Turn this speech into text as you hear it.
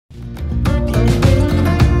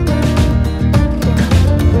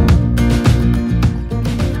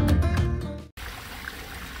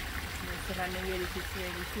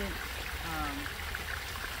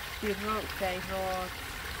Pirro, Teiro,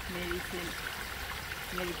 Medicine,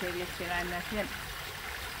 Military Keramation,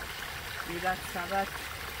 Irak Sabat,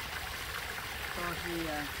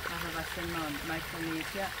 Korea, Azavasenon,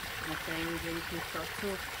 Micronesia, Mateo Vehicle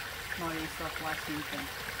Sotu, Maurice of Washington.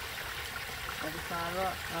 Odisaro,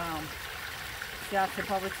 Siasa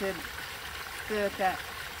Poverty, Stöka,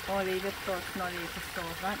 Olivet Torch, Norris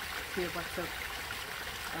Stovan, Silvertop,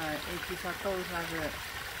 84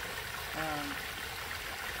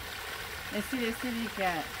 Inslee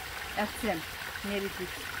que SM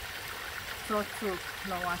Meredith Sotu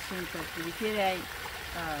no Washington Military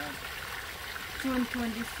June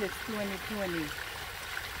 26, 2020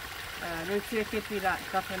 Richard Kepila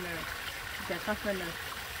the governor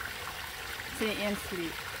say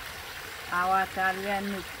Inslee our Italian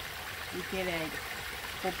Military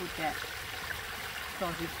Popun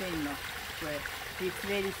Torrifeno where it's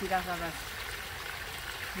very serious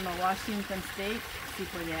no Washington State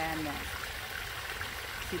sipwe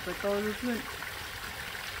sipwe todo kun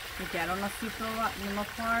ikero no sipwa no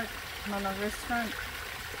park no restaurant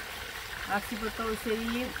sipwe todo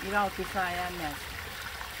serie ira otisaya nes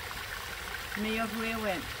me of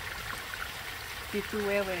Wewen titu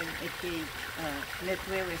Wewen eti let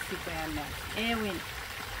Wewen sipwe nes Ewin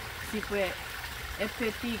sipwe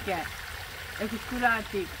epetika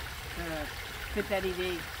ekukulati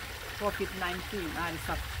petaride COVID-19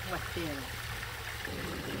 sa hotel.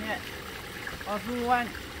 Yeah. Everyone,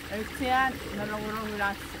 Ocean, Naloro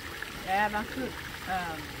Relax, Abaku,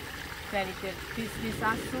 Dedicated Business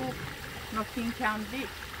Asu, Knocking County,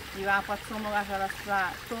 you are what some of us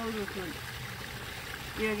told you to.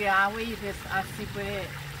 You get away this as sipwe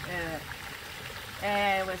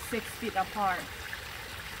was 6 feet apart.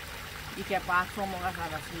 You get back some of us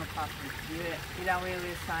no problem. You are away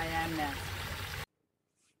with Siam.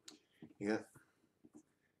 Yeah,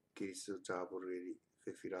 case of job already.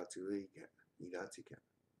 Fefiratu Iratika.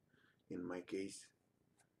 In my case,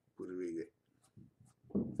 Purwig.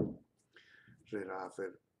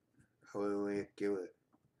 Rerafer, however, kill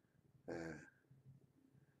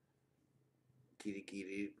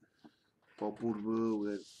Kirikiri, Popun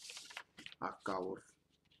with a cover,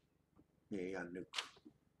 and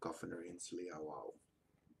governor Inslee. Wow.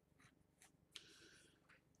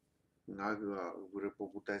 Naga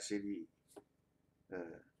Reputa City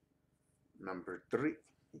number 3.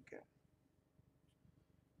 Okay.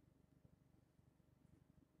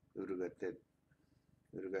 Urugated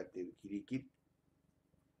Kirikit.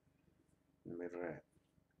 Mera.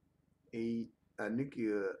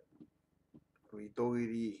 Anukia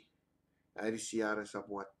Vitori Arisiara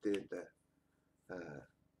supported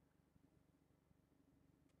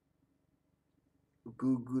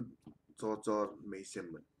good sorts of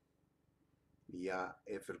Mason. Ya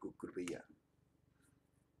efer kukurbeya.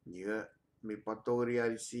 Nia me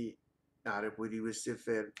patoria si are puri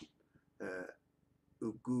wesefer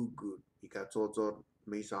ugugu ika toto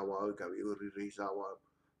me sawa ka uri sawa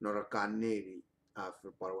nora kaneri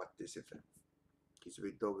after parwatte sefer.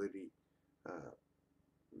 Kisvitori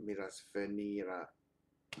miras fenira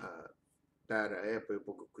tara epe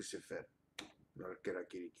poco kusefer. Nora kera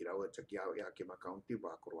kira wachaki yakima county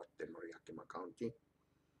ba korwatte nora yakima county.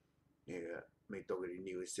 Me togri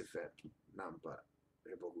new sefer namba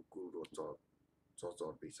rebogu kuro to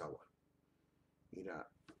bisawa ira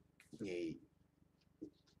nei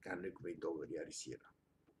kanuk me togri arisiera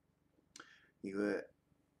iwe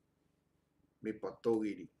me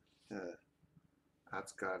patogri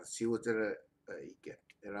atskar siwotere ike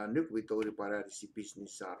era nuk me togri para risi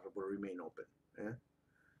business are remain open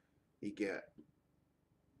ike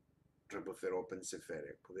trouble for open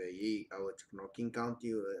sefer pove I out Knocking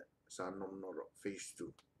County Sanom nor phase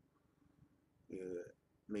 2.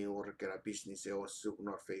 May work at a business also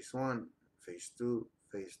nor phase 1, phase 2,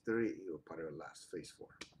 phase 3, you part of last phase 4.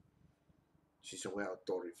 She's a well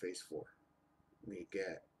authority phase 4. Me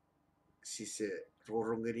get she said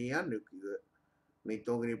Rorongerian me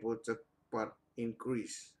talking about the part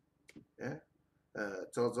increase. Yeah,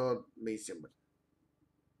 Toto Mason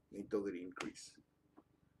me talking increase.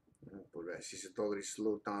 She said talking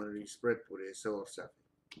slow down the spread for the so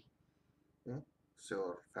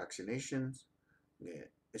so vaccinations,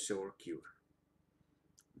 so cure.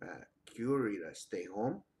 Cure is stay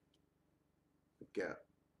home.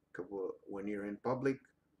 When you're in public,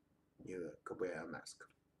 you wear a mask.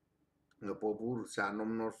 The Popur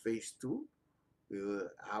Sanom nor phase 2, you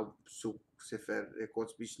have sefer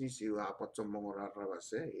records business, you have put some more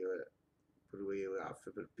ravase, you have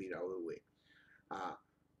to be away.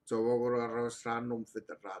 So over a Sanum fit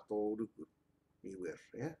the rato, you wear,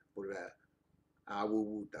 yeah,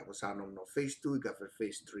 that was no phase 2, got for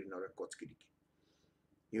phase 3 no records kiriki.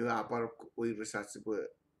 you apar we research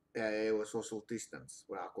social distance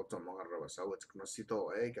wa ako tomong arwa sa wa no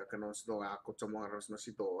sito ka no sito ako tomong arwa no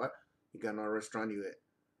sito ika no restaurant you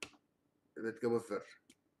vet ka buffer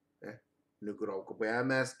nugro ko pa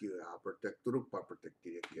mask you protect turuk pa protect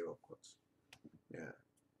ki ke kots ya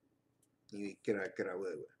you kira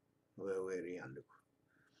we ri andu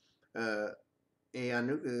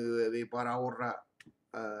anu we para ora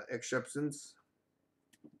exceptions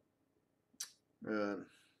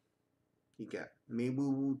ika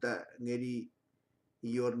mebu ta ngeri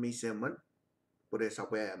yor mi seman por esa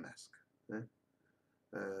mask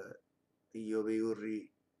yo vi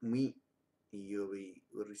uri mi yo vi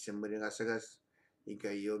uri sembari gasagas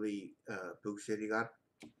ika yo vi puxerigar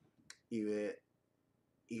ibe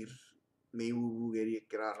ir mebu geri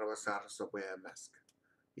kira rabasar sapaya mask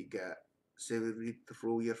ika severit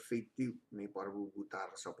throw your feet ni parbu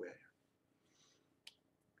butar sapaya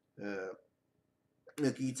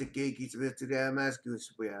kita betul mask you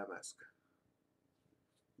sapaya mask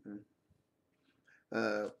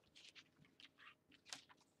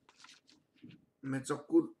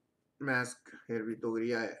Metzokur mask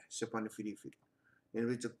hervitoria sepan filifit.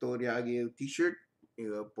 Hervitoria ge t-shirt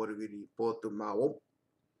por viri poto mao.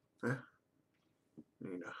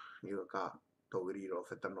 Nina ka togri of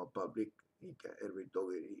etano public ika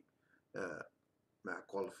hervitori ma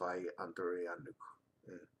qualify under anduk.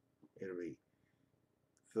 Hervi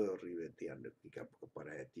furry with the anduk ika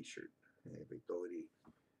para t-shirt. Hervitori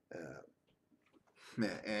me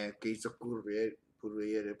keisakur ve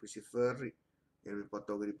purvere pusi furry. El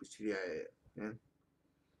patogri pusiria el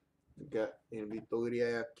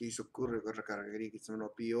vitoria aquí socorre con recargari che sono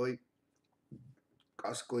pioi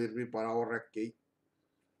casco il para ora che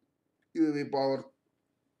io vi power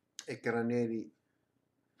e caraneri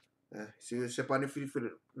se pane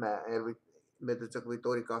filfil ma el mette ciò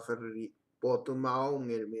vitori caferri poto mau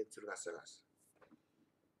ngel mezzo gasagas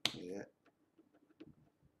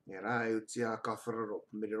era io cia caferro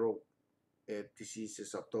mirero e ti si se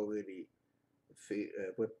saptoveri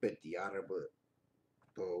poi pettiare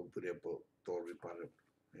to purepo to ripare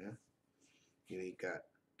ika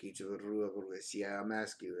kichu rua ko sia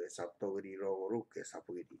mask io saptoveri ro che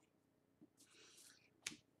sapogeri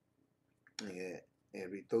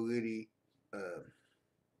vitogeri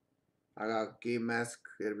aga ke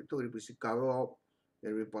mask vitogeri pusi kavo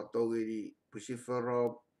patogeri pusi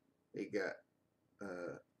ferro ika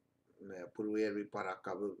purveri para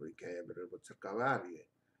kavo ika ebro cercavare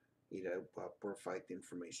provide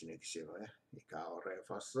information exceva ika ora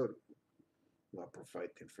fasor ma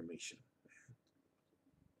provide information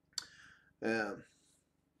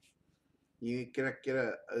you kira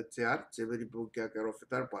tear severi buka karo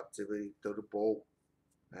fetar pat severi turbo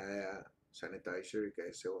sanitizer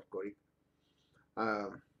ika se orkori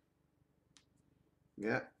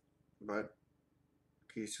yeah but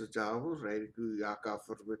kisu javu right ku aka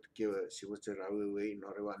forbet ke si was rawe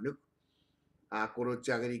no rewanuk Akoro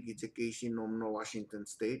Chagari Education Nomno Washington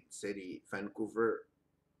State, City, Vancouver,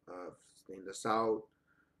 in the south,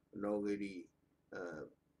 Nogiri,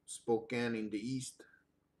 Spokane in the east,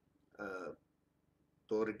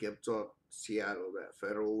 Torre Gepto, Seattle,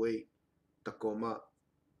 Federal Way, Tacoma,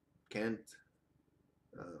 Kent,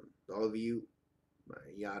 Bellevue,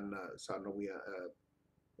 Yan Sanoia,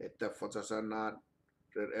 Etafotsasanat,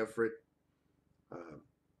 Red Everett,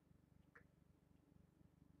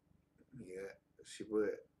 yeah. Sipwe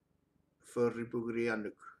furry pugri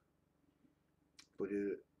anuk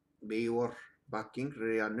puri Bayor backing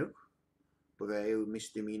anuk puga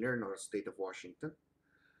misdemeanor in our state of Washington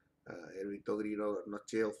every togri not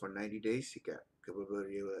jail for 90 days ika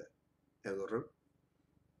kababari egoro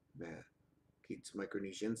kids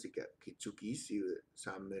Micronesians ika kitsukis you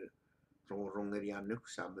samir rongeri anuk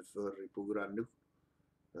samir furry pugri anuk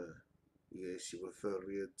you sipwe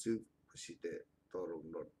furry too pusite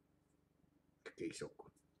torong not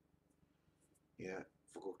keisoko ya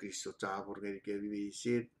foko kiso tabor ngeri ke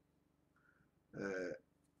visit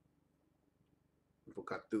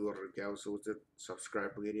bukatu or ke also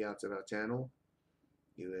subscribe ngeri to our channel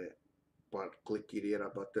you part click kiri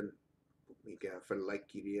button you can feel like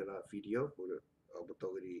kiri video for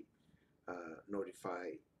abotogri notify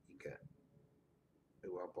you can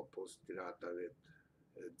apa post tirata with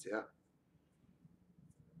ja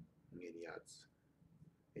ngeri ads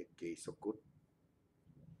it keisoko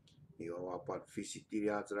you apa visit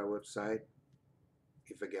our website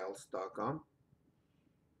ifagals.com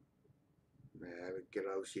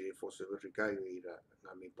kira usiri fosse Africa ira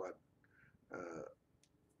ngami pat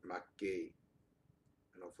makke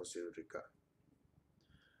no fosse Africa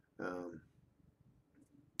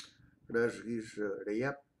das is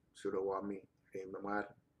reyap surawami remamar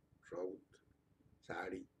road,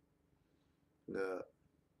 sari. The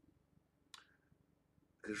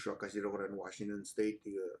Kishokashiro in Washington State,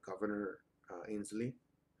 the Governor Inslee.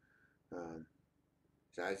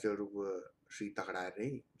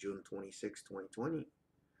 June 26, 2020.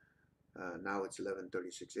 Now it's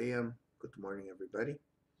 11:36 a.m. Good morning, everybody.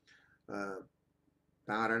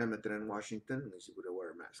 In Washington, is to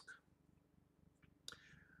wear a mask.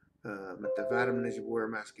 Metavarm is to wear a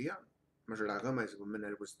mask. Yeah, Majalagama is women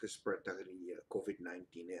that was the spread of the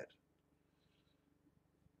COVID-19 air.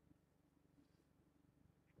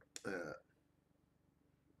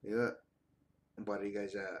 Yeah, but you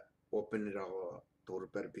guys open it all to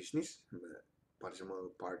repair business.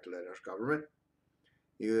 Personal part of the government.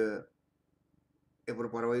 Yeah, every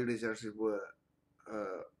part of it is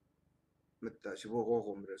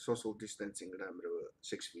social distancing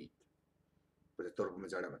 6 feet. But the torp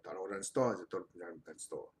is a store, the torp is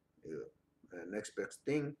store. Next best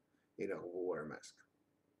thing, wear a mask.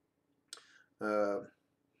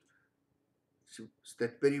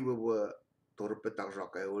 Stetperi will torp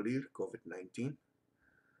COVID-19.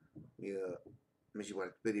 Misschien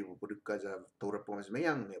wordt het periode voor de kaza torp ons mee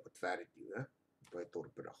aan het feit ja bij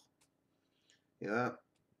torp dag ja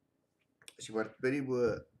ze wordt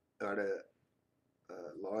periode are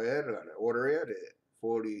lawyer are order are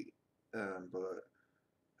 40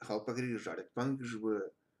 help agrees are bankers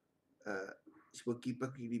we ze keep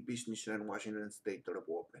the business in Washington State torp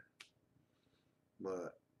open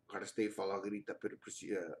maar are stay follow agree per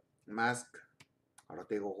mask Ahora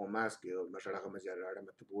tengo con más que más a la que me llega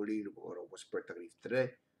met de bolie or was protective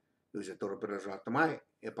today. Dus het dorp is raad mij.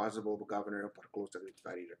 Impossible the governor of close to the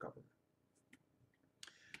ferry to come.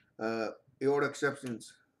 Your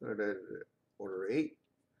exceptions order 8.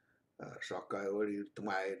 Shaka order to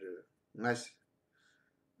my mess.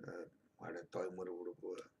 I don't toy more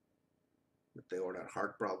with the order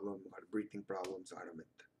heart problem or breathing problems are met.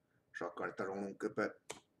 Shaka taron kepet.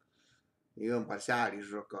 Yung pasar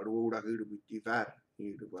is a carura here with the fat.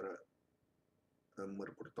 You para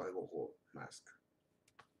ko mask.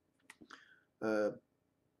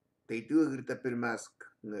 They do agree that per mask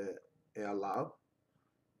allow.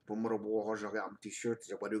 Pomero bo joga am t-shirt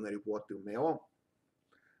já pode ngari botu meo.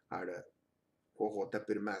 Ara ko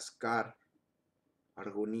per maskar.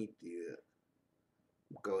 Argoniti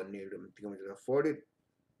ko needum tingam de afford it.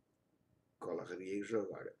 Kola grie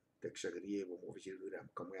jogar. Texagrie bo official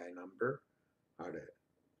come my number. Ara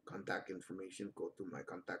contact information, go to my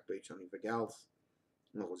contact page on anything else.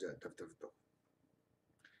 No was that tough.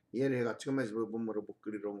 Here got some as bummer book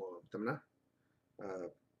wrong tamna.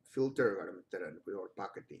 Filter got a your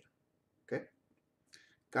pocket. Okay.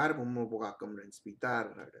 Car bummer book come and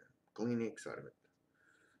spitar clinics or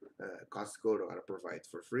Costco or provide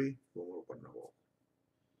for free.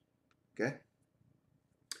 Okay.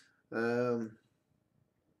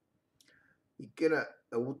 Ikera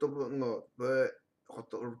utobo no but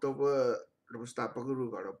October stop a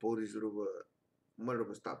group or a police group,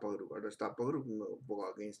 mother stop a group or stop a group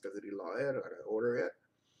against the lawyer or order it.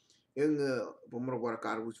 In the Pomero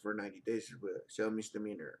car was for 90 days, sell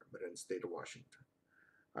misdemeanor, but in the state of Washington.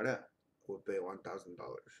 Ada would pay $1,000.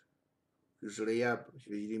 Usually, yeah, she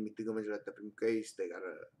didn't meet the government at the case, they got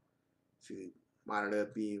a she married a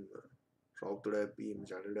beam, salted a beam,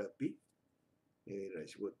 shattered a beam.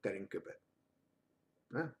 She would telling Quebec.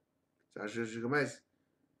 So guys,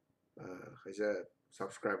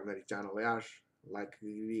 subscribe to the channel, like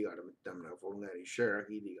the follow share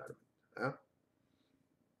the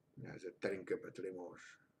as a thank you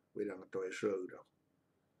we don't to a show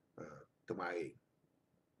to my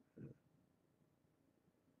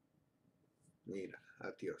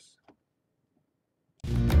adios.